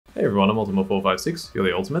Hey everyone, I'm Ultima456, you're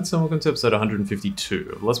the Ultimates, and welcome to episode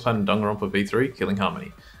 152 of Let's Play Danganronpa V3, Killing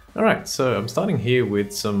Harmony. Alright, so I'm starting here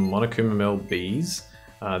with some Monokuma Mel Bees.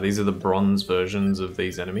 These are the bronze versions of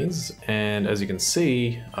these enemies, and as you can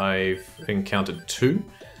see, I've encountered two,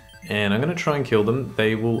 and I'm going to try and kill them.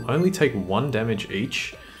 They will only take 1 damage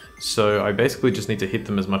each, so I basically just need to hit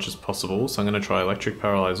them as much as possible. So I'm going to try Electric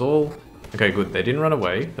Paralyze All. Okay, good, they didn't run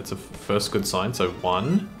away, that's a first good sign, so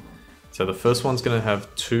 1. So the first one's going to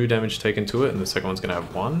have 2 damage taken to it, and the second one's going to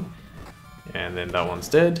have 1. And then that one's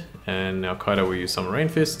dead, and now Kaido will use Summer Rain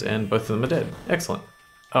Fist, and both of them are dead. Excellent.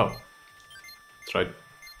 Oh. That's right.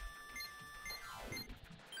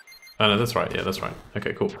 Oh no, that's right, yeah, that's right.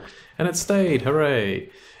 Okay, cool. And it stayed, hooray!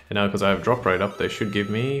 And now because I have drop rate up, they should give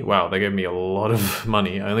me... Wow, they gave me a lot of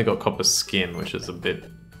money. I only got copper skin, which is a bit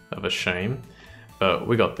of a shame. But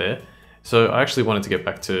we got there. So I actually wanted to get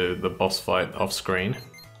back to the boss fight off screen.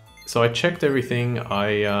 So I checked everything,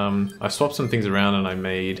 I swapped some things around and I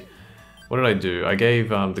made... What did I do? I gave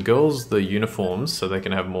the girls the uniforms so they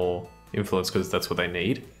can have more influence because that's what they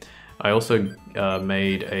need. I also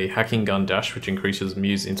made a hacking gun dash which increases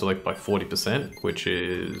Miu's intellect by 40%, which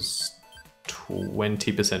is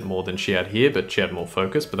 20% more than she had here, but she had more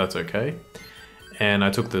focus, but that's okay. And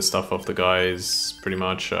I took the stuff off the guys pretty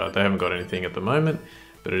much. They haven't got anything at the moment,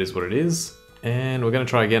 but it is what it is. And we're going to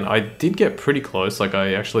try again. I did get pretty close, like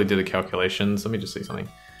I actually did the calculations. Let me just see something.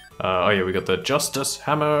 Oh yeah, we got the Justice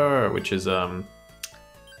Hammer, which is, can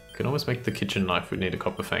almost make the kitchen knife. We need a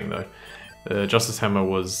copper fang though. The Justice Hammer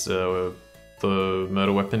was the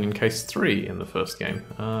murder weapon in case 3 in the first game.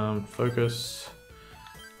 Focus.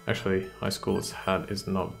 Actually, High School's hat is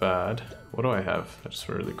not bad. What do I have? I just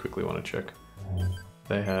really quickly want to check.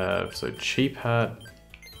 They have, so cheap hat.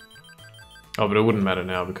 Oh, but it wouldn't matter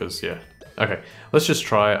now because, yeah. Okay, let's just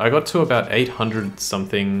try. I got to about 800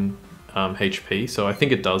 something HP, so I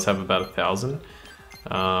think it does have about 1,000.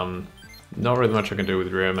 Not really much I can do with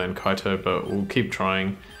Ryoma and Kaito, but we'll keep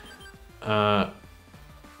trying. Okay,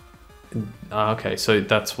 so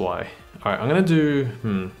that's why. Alright, I'm gonna do...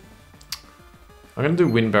 I'm gonna do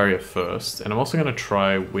Wind Barrier first, and I'm also gonna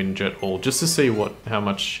try Wind Jet All, just to see how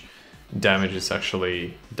much damage this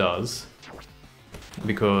actually does.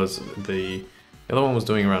 Because the other one was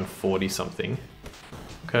doing around 40 something.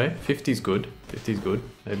 Okay, 50's good. 50's good.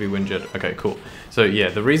 Maybe Wind Jet. Okay, cool. So yeah,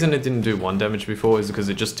 the reason it didn't do 1 damage before is because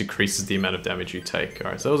it just decreases the amount of damage you take.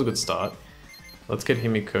 Alright, so that was a good start. Let's get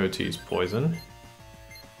Himiko to use Poison.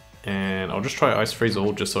 And I'll just try Ice Freeze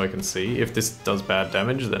All just so I can see. If this does bad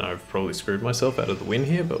damage, then I've probably screwed myself out of the win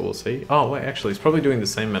here, but we'll see. Oh wait, actually, it's probably doing the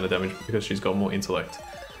same amount of damage because she's got more intellect.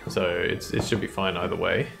 So it should be fine either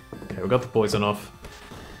way. Okay, we got the Poison off.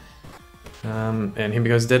 And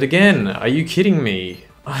Himiko's dead again. Are you kidding me?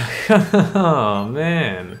 Oh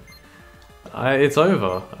man, it's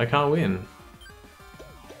over. I can't win.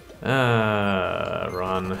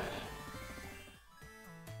 Run.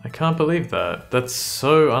 I can't believe that. That's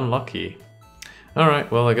so unlucky. Alright,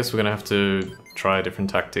 well I guess we're gonna have to try a different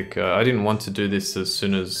tactic. I didn't want to do this as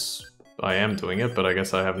soon as I am doing it, but I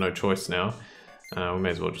guess I have no choice now. We may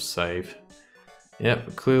as well just save.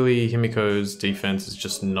 Yep, clearly Himiko's defense is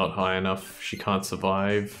just not high enough. She can't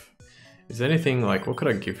survive. Is there anything like, what could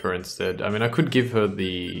I give her instead? I mean, I could give her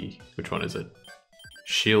the, which one is it?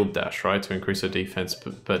 Shield dash, right? To increase her defense,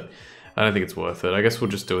 but I don't think it's worth it. I guess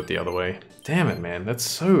we'll just do it the other way. Damn it, man. That's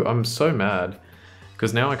so, I'm so mad.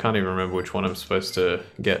 Because now I can't even remember which one I'm supposed to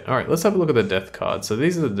get. Alright, let's have a look at the death cards. So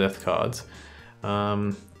these are the death cards.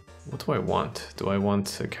 What do I want? Do I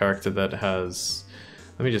want a character that has...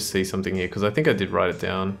 Let me just see something here, because I think I did write it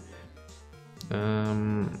down.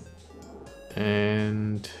 And...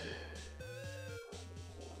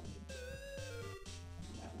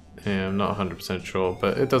 Yeah, I'm not 100% sure,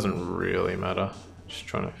 but it doesn't really matter. Just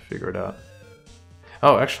trying to figure it out.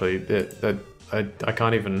 Oh, actually, I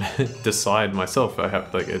can't even decide myself. I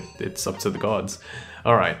have like it's up to the gods.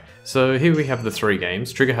 All right, so here we have the 3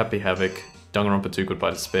 games: Trigger Happy Havoc, Danganronpa 2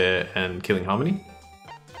 Goodbye Despair, and Killing Harmony.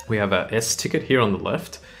 We have our S ticket here on the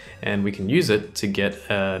left, and we can use it to get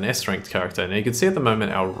an S-ranked character. Now you can see at the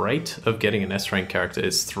moment our rate of getting an S-ranked character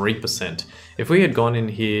is 3%. If we had gone in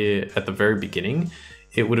here at the very beginning,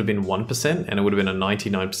 it would have been 1%, and it would have been a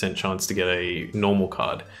 99% chance to get a normal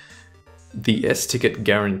card. The S ticket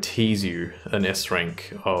guarantees you an S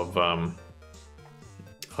rank of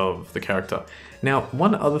the character. Now,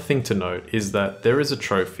 one other thing to note is that there is a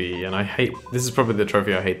trophy, and this is probably the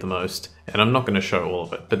trophy I hate the most, and I'm not going to show all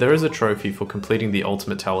of it, but there is a trophy for completing the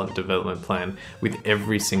Ultimate Talent Development Plan with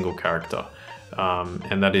every single character.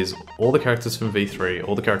 And that is all the characters from V3,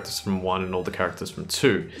 all the characters from 1, and all the characters from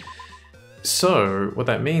 2. So what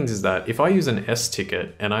that means is that if I use an S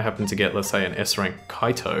ticket and I happen to get, let's say, an S rank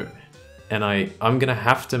Kaito, and I'm gonna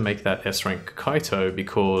have to make that S rank Kaito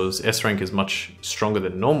because S rank is much stronger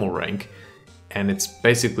than normal rank, and it's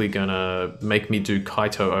basically gonna make me do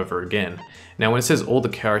Kaito over again. Now when it says all the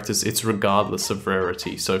characters, it's regardless of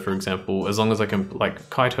rarity. So for example, as long as I can, like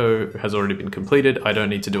Kaito has already been completed, I don't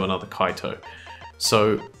need to do another Kaito.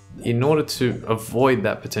 So in order to avoid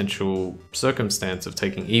that potential circumstance of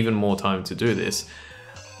taking even more time to do this,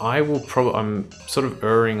 I'm sort of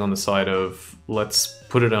erring on the side of let's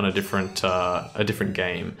put it on a different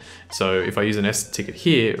game. So if I use an S ticket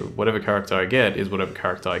here, whatever character I get is whatever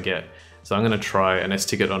character I get. So I'm gonna try an S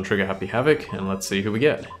ticket on Trigger Happy Havoc and let's see who we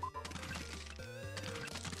get.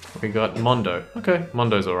 We got Mondo. Okay,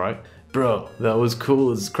 Mondo's alright. Bro, that was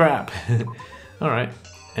cool as crap. Alright.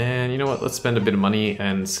 And you know what, let's spend a bit of money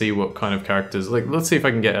and see what kind of characters, like, let's see if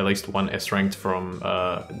I can get at least one S ranked from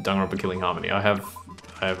Danganronpa Killing Harmony. I have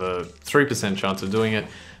a 3% chance of doing it,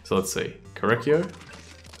 so let's see. Korekyo?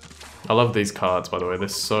 I love these cards, by the way,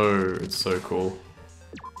 it's so cool.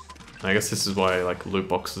 I guess this is why, like, loot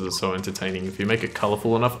boxes are so entertaining. If you make it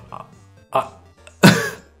colorful enough...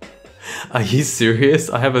 Are you serious?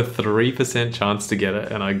 I have a 3% chance to get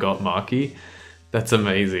it and I got Maki? That's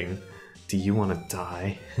amazing. Do you want to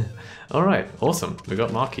die? Alright, awesome. We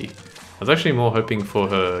got Maki. I was actually more hoping for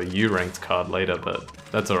her U-ranked card later, but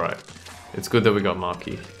that's alright. It's good that we got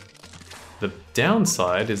Maki. The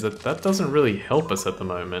downside is that that doesn't really help us at the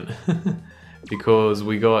moment. Because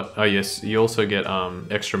we got... Oh yes, you also get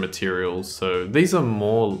extra materials. So these are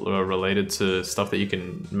more related to stuff that you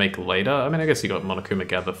can make later. I mean, I guess you got Monokuma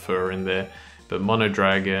Gather Fur in there. But Mono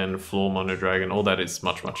Dragon, Floor Mono Dragon, all that is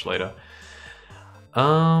much, much later.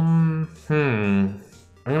 I'm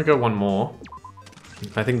gonna go one more.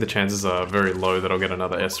 I think the chances are very low that I'll get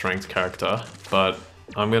another S-ranked character, but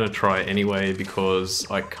I'm gonna try anyway because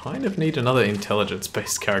I kind of need another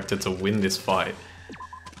intelligence-based character to win this fight.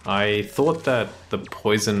 I thought that the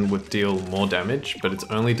poison would deal more damage, but it's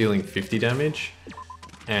only dealing 50 damage,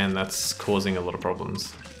 and that's causing a lot of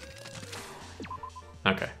problems.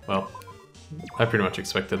 Okay, well, I pretty much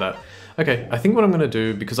expected that. Okay, I think what I'm going to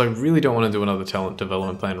do, because I really don't want to do another talent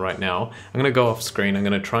development plan right now, I'm going to go off screen, I'm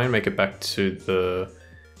going to try and make it back to the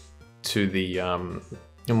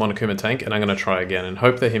Monokuma tank, and I'm going to try again and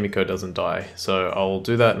hope that Himiko doesn't die. So I'll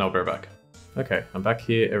do that and I'll be right back. Okay, I'm back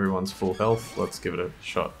here, everyone's full health, let's give it a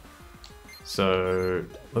shot. So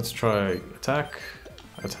let's try attack,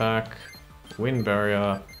 attack, wind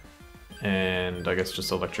barrier, and I guess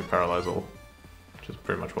just electric paralyze all, which is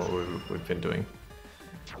pretty much what we've been doing.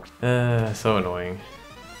 So annoying.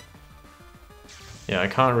 Yeah, I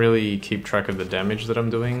can't really keep track of the damage that I'm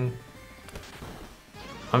doing.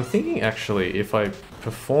 I'm thinking actually if I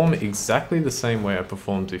perform exactly the same way I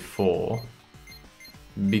performed before,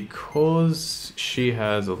 because she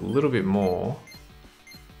has a little bit more,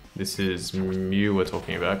 this is Mew we're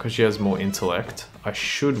talking about, because she has more intellect, I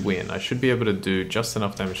should win. I should be able to do just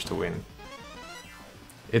enough damage to win.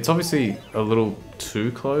 It's obviously a little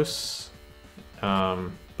too close,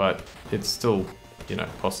 but it's still, you know,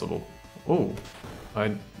 possible. Oh,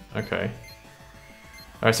 okay.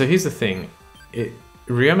 Alright, so here's the thing.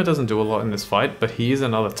 Ryoma doesn't do a lot in this fight, but he is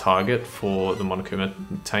another target for the Monokuma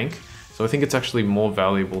tank, so I think it's actually more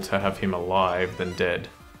valuable to have him alive than dead.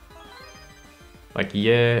 Like,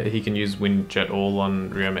 yeah, he can use Wind Jet All on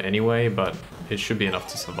Ryoma anyway, but it should be enough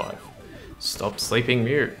to survive. Stop sleeping,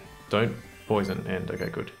 Mew! Don't poison, and okay,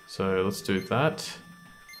 good. So let's do that.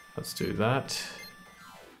 Let's do that.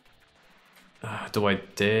 Do I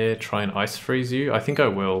dare try and Ice Freeze you? I think I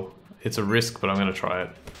will. It's a risk, but I'm going to try it.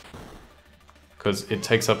 Because it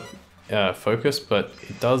takes up focus, but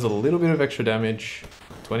it does a little bit of extra damage.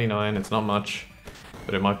 29, it's not much,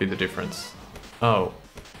 but it might be the difference. Oh,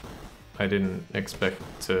 I didn't expect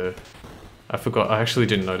to... I forgot, I actually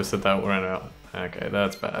didn't notice that that ran out. Okay,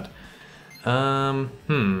 that's bad.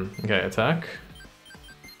 Okay, attack.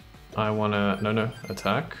 I wanna... No,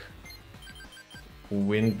 attack.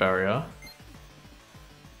 Wind barrier.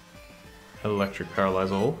 Electric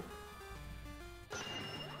paralyze all.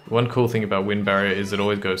 One cool thing about wind barrier is it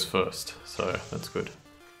always goes first, so that's good.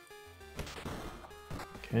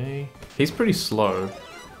 Okay, he's pretty slow.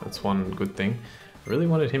 That's one good thing. I really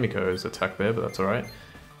wanted Himiko's attack there, but that's alright.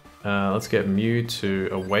 Let's get Mew to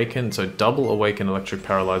awaken. So double awaken electric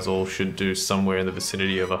paralyze all should do somewhere in the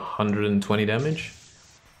vicinity of 120 damage.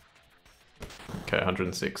 Okay,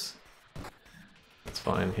 106. That's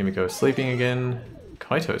fine. Himiko's sleeping again.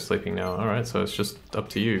 Kaito's sleeping now. Alright, so it's just up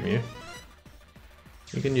to you, Mew.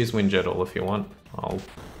 You can use Wind Jet All if you want. I'll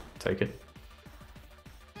take it.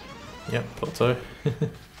 Yep, thought so.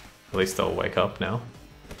 At least they'll wake up now.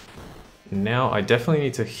 Now I definitely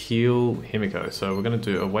need to heal Himiko. So we're going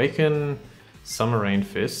to do Awaken, Summer Rain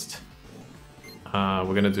Fist. We're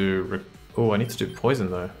going to do... Oh, I need to do Poison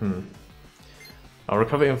though. I'll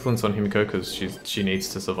recover Influence on Himiko because she needs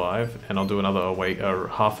to survive. And I'll do another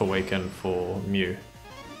half Awaken for Mew.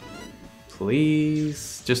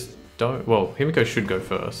 Please, just don't... Well, Himiko should go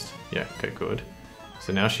first. Yeah, okay, good.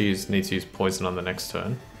 So now she needs to use Poison on the next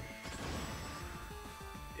turn.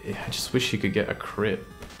 Yeah, I just wish she could get a crit.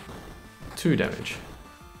 2 damage.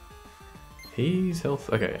 He's health...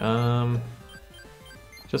 Okay,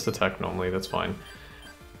 just attack normally, that's fine.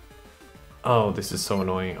 Oh, this is so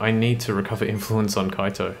annoying. I need to recover Influence on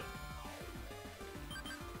Kaito.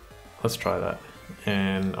 Let's try that.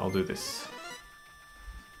 And I'll do this.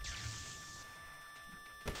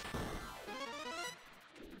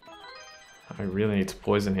 I really need to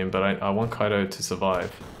poison him, but I want Kaito to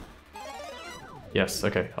survive. Yes,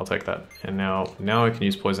 okay, I'll take that. And now I can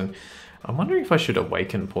use poison. I'm wondering if I should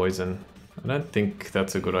awaken poison. I don't think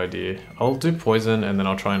that's a good idea. I'll do poison and then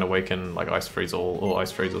I'll try and awaken like Ice Freeze or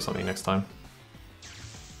Ice Freeze or something next time.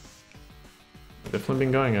 I've definitely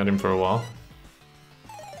been going at him for a while.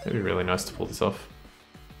 It'd be really nice to pull this off.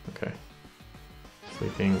 Okay.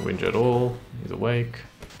 Sleeping, Windjet all, he's awake.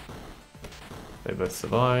 They both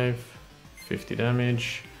survive. 50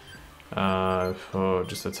 damage. Oh,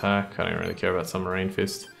 just attack. I don't really care about Summer Rain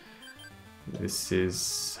Fist.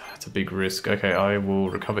 It's a big risk. Okay, I will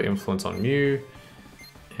recover Influence on Mew.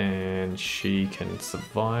 And she can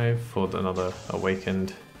survive for another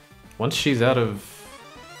Awakened. Once she's out of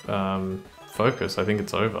focus, I think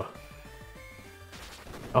it's over.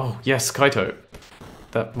 Oh, yes, Kaito.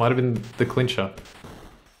 That might have been the clincher.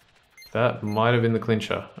 That might have been the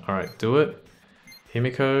clincher. Alright, do it.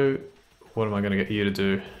 Himiko, what am I going to get you to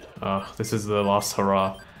do? This is the last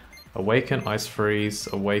hurrah. Awaken, Ice Freeze,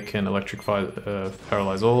 Awaken, Electrify,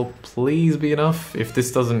 Paralyze All. Please be enough. If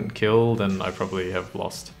this doesn't kill, then I probably have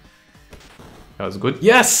lost. That was good.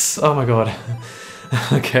 Yes! Oh my god.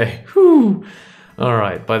 Okay. Whew.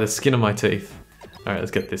 Alright, by the skin of my teeth. Alright,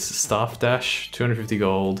 let's get this. Staff Dash, 250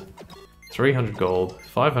 gold, 300 gold,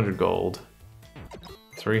 500 gold,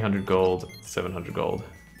 300 gold, 700 gold.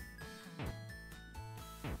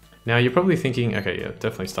 Now you're probably thinking, okay, yeah,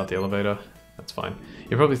 definitely start the elevator. That's fine.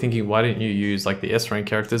 You're probably thinking, why didn't you use like the S rank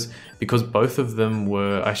characters? Because both of them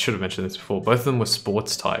were, I should have mentioned this before, both of them were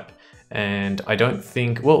sports type. And I don't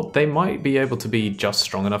think, well, they might be able to be just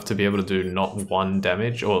strong enough to be able to do not 1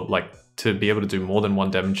 damage, or like to be able to do more than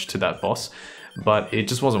 1 damage to that boss. But it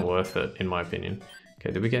just wasn't worth it, in my opinion.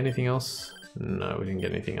 Okay, did we get anything else? No, we didn't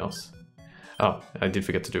get anything else. Oh, I did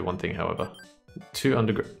forget to do one thing, however. 2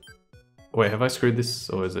 underground. Wait, have I screwed this,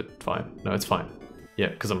 or is it fine? No, it's fine. Yeah,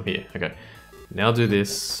 because I'm here. Okay. Now do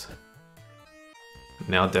this.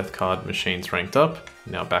 Now Death Card Machines ranked up.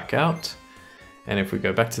 Now back out. And if we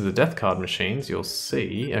go back to the Death Card Machines, you'll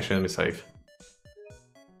see... Actually, let me save.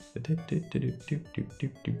 We'll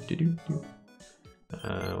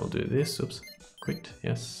do this. Oops. Quit.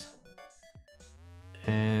 Yes.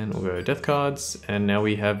 And we'll go Death Cards. And now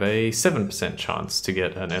we have a 7% chance to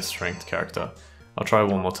get an S-ranked character. I'll try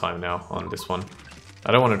one more time now on this one.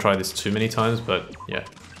 I don't want to try this too many times, but yeah.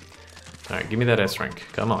 Alright, give me that S rank.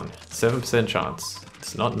 Come on. 7% chance.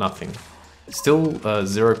 It's not nothing. Still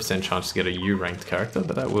 0% chance to get a U ranked character,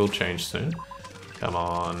 but that will change soon. Come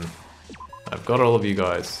on. I've got all of you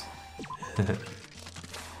guys.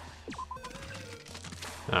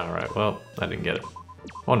 Alright, well, I didn't get it.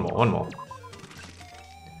 One more.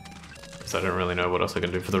 Because I don't really know what else I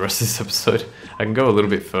can do for the rest of this episode. I can go a little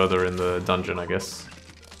bit further in the dungeon, I guess.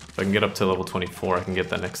 If I can get up to level 24, I can get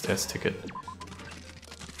that next S ticket.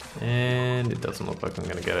 And it doesn't look like I'm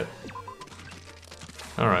gonna get it.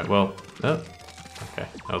 Alright, well, oh, okay.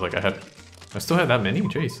 I was like, I still had that many?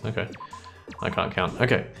 Jeez, okay. I can't count.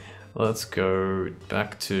 Okay, let's go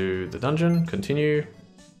back to the dungeon, continue.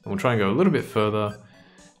 And we'll try and go a little bit further.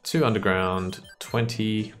 2 underground,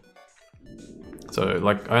 20. So,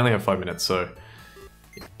 like, I only have 5 minutes, so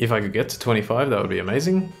if I could get to 25, that would be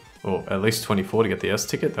amazing. Or at least 24 to get the S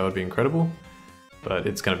ticket, that would be incredible. But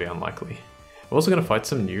it's going to be unlikely. We're also going to fight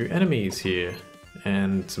some new enemies here.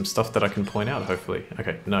 And some stuff that I can point out, hopefully.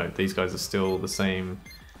 Okay, no, these guys are still the same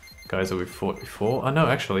guys that we've fought before. Oh, no,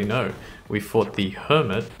 actually, no. We fought the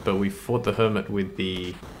Hermit, but we fought the Hermit with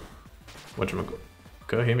the... Whatchamacallit?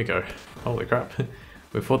 Go, here we go. Holy crap.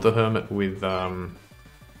 We fought the Hermit with the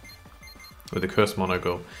Cursed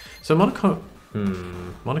Monogirl. So Monaco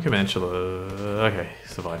Mantula... Okay,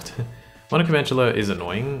 survived. Monaco Mantula is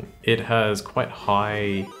annoying. It has quite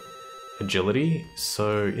high agility.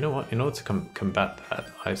 So you know what? In order to combat that,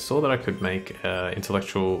 I saw that I could make high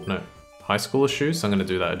schooler shoes. So I'm going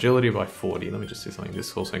to do that. Agility by 40. Let me just do something.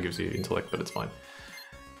 This also gives you intellect, but it's fine.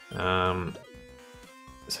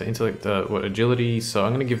 So intellect, agility. So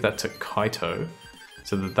I'm going to give that to Kaito,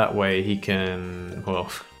 so that way he can. Well,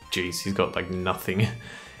 geez, he's got like nothing.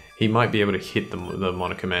 He might be able to hit the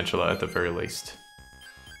Monocomantua at the very least.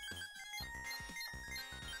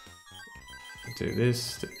 Do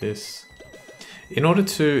this, do this. In order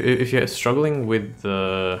to, if you're struggling with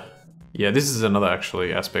the... Yeah, this is another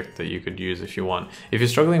actually aspect that you could use if you want. If you're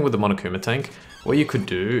struggling with the Monokuma tank, what you could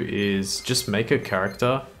do is just make a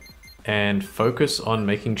character and focus on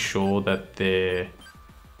making sure that they're...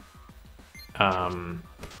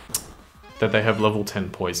 that they have level 10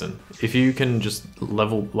 poison. If you can just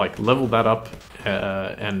level that up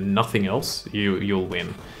and nothing else, you'll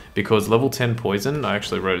win. Because level 10 poison, I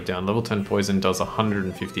actually wrote it down, level 10 poison does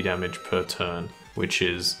 150 damage per turn, which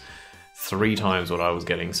is 3 times what I was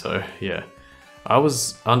getting, so yeah. I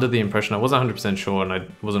was under the impression, I wasn't 100% sure and I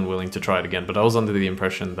wasn't willing to try it again, but I was under the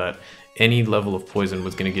impression that any level of poison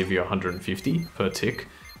was going to give you 150 per tick,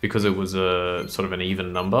 because it was a sort of an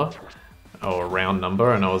even number. Or a round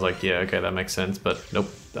number, and I was like, yeah, okay, that makes sense, but nope.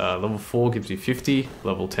 Level 4 gives you 50,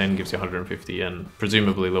 level 10 gives you 150, and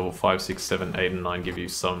presumably level 5, 6, 7, 8, and 9 give you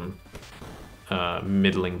some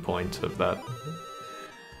middling point of that.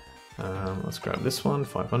 Let's grab this one,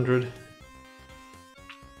 500.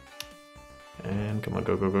 And come on,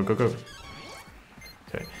 go, go, go, go, go.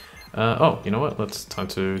 Okay. Oh, you know what? Time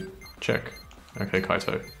to check. Okay,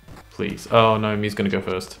 Kaito, please. Oh no, Mi's gonna go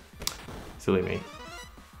first. Silly me.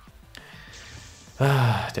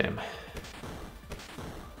 Ah, damn.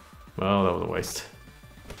 Well, that was a waste.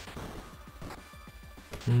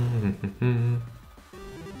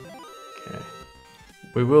 Okay.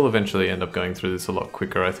 We will eventually end up going through this a lot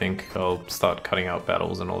quicker, I think. I'll start cutting out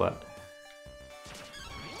battles and all that.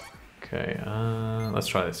 Okay, let's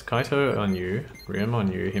try this. Kaito on you, Ryoma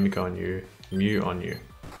on you, Himiko on you, Mew on you.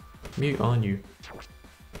 Mew on you.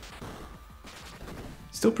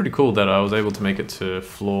 Still pretty cool that I was able to make it to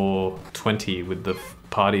floor 20 with the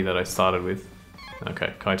party that I started with.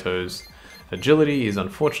 Okay, Kaito's agility is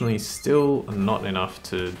unfortunately still not enough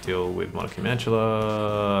to deal with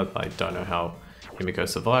Monocomantua. I don't know how Himiko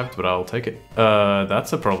survived, but I'll take it.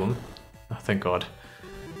 That's a problem. Oh, thank God.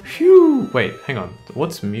 Phew! Wait, hang on.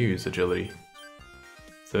 What's Mew's agility?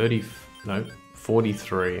 30... no,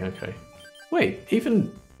 43, okay. Wait,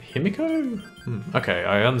 even Himiko? Okay,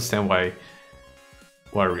 I understand why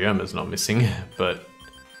Ryoma's not missing, but...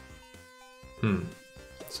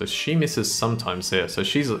 So she misses sometimes there, so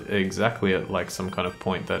she's exactly at like some kind of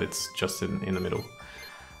point that it's just in the middle.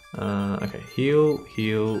 Okay, heal,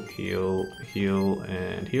 heal, heal, heal,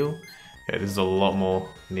 and heal. Okay, this is a lot more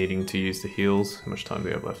needing to use the heals. How much time do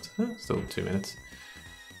we have left? Still 2 minutes.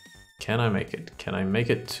 Can I make it? Can I make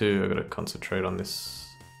it to... I gotta concentrate on this.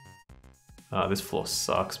 This floor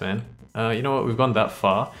sucks, man. You know what, we've gone that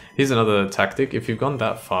far. Here's another tactic. If you've gone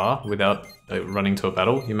that far without running to a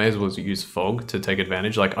battle, you may as well use fog to take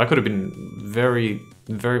advantage. Like, I could have been very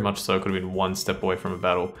much so, could have been 1 step away from a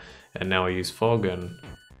battle. And now I use fog and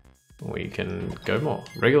we can go more.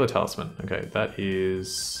 Regular talisman. Okay, that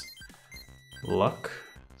is luck.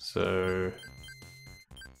 So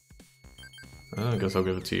I guess I'll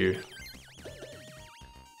give it to you.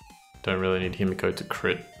 Don't really need Himiko to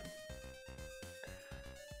crit.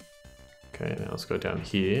 Okay, now let's go down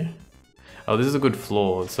here. Oh, this is a good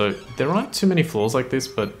floor. So there aren't too many floors like this,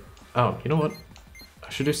 but... Oh, you know what? I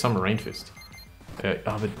should do Summer Rain Fist. But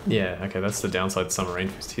yeah, okay, that's the downside to Summer Rain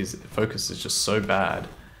Fist. His focus is just so bad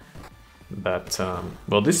that...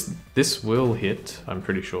 well, this will hit, I'm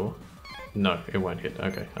pretty sure. No, it won't hit.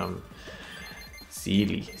 Okay,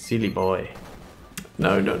 silly boy.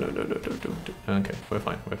 No. Okay, we're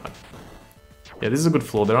fine. Yeah, this is a good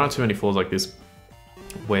floor. There aren't too many floors like this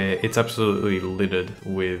where it's absolutely littered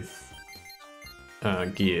with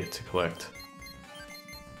gear to collect.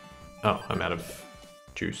 Oh, I'm out of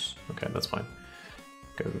juice. Okay, that's fine.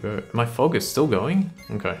 Go. My fog is still going?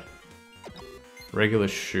 Okay. Regular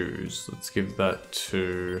shoes. Let's give that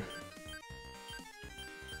to...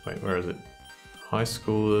 Wait, where is it? High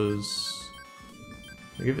schoolers.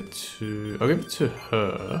 I'll give it to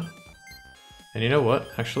her. And you know what?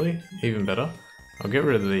 Actually, even better. I'll get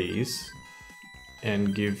rid of these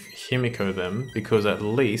and give Himiko them, because at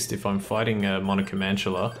least if I'm fighting a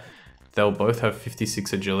Monocomantua, they'll both have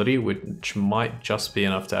 56 agility, which might just be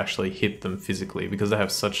enough to actually hit them physically, because they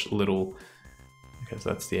have such little... Okay, so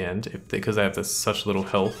that's the end. Because they have such little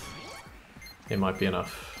health, it might be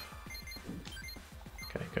enough.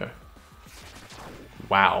 Okay, go.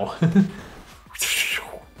 Wow. I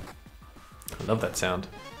love that sound.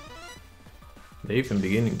 They're even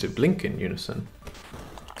beginning to blink in unison.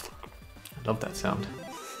 I love that sound.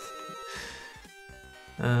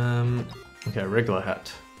 Okay, regular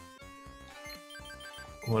hat.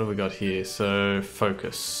 What have we got here? So,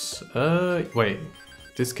 focus. Wait.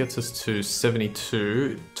 This gets us to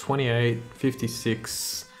 72, 28,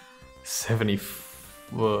 56, 70,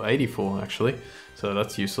 well, 84 actually. So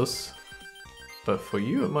that's useless. But for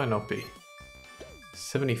you, it might not be.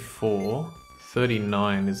 74,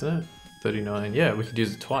 39, isn't it? 39, yeah, we could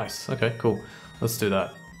use it twice. Okay, cool. Let's do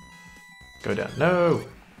that. Go down. No!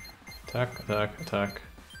 Attack, attack, attack.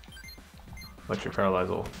 Electric Paralyze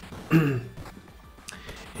all.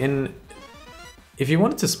 If you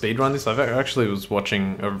wanted to speedrun this, I actually was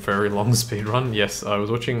watching a very long speedrun. Yes, I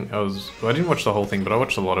didn't watch the whole thing, but I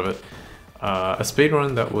watched a lot of it. A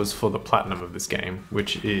speedrun that was for the platinum of this game,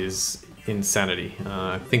 which is insanity.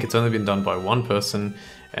 I think it's only been done by one person,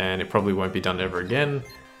 and it probably won't be done ever again.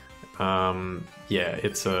 Yeah,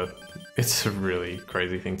 it's a really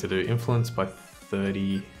crazy thing to do. Influenced by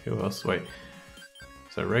 30, who else? Wait.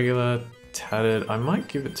 So regular, tattered, I might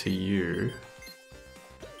give it to you.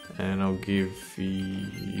 And I'll give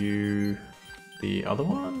you the other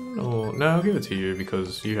one? Or no, I'll give it to you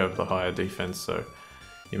because you have the higher defense, so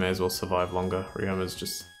you may as well survive longer. Ryoma's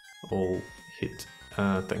just all hit.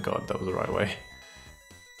 Thank God, that was the right way.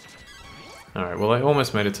 Alright, well I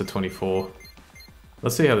almost made it to 24.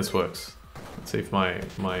 Let's see how this works. Let's see if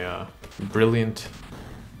my brilliant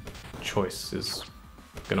choice is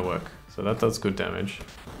gonna work. So that does good damage.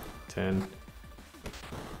 10.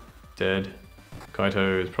 Dead.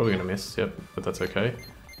 Kaito is probably gonna miss, yep, but that's okay.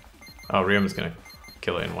 Oh, Ryoma's gonna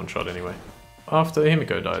kill it in one shot anyway. After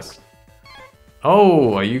Himiko dies.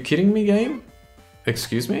 Oh, are you kidding me, game?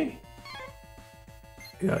 Excuse me?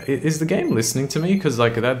 Yeah, is the game listening to me? Because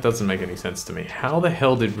like that doesn't make any sense to me. How the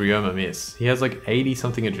hell did Ryoma miss? He has like 80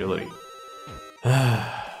 something agility.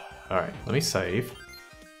 Alright, let me save.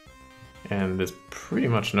 And there's pretty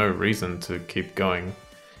much no reason to keep going.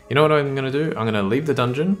 You know what I'm gonna do? I'm gonna leave the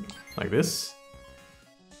dungeon like this.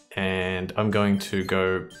 And I'm going to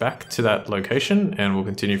go back to that location and we'll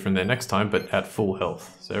continue from there next time, but at full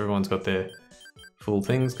health. So everyone's got their full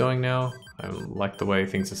things going now. I like the way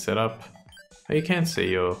things are set up. Oh, you can see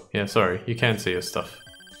your... yeah, sorry, you can see your stuff.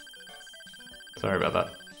 Sorry about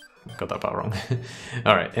that. Got that part wrong.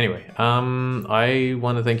 Alright, anyway. I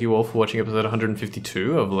want to thank you all for watching episode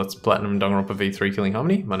 152 of Let's Platinum Danganronpa V3 Killing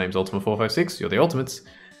Harmony. My name's Ultima456, you're the Ultimates,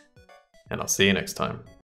 and I'll see you next time.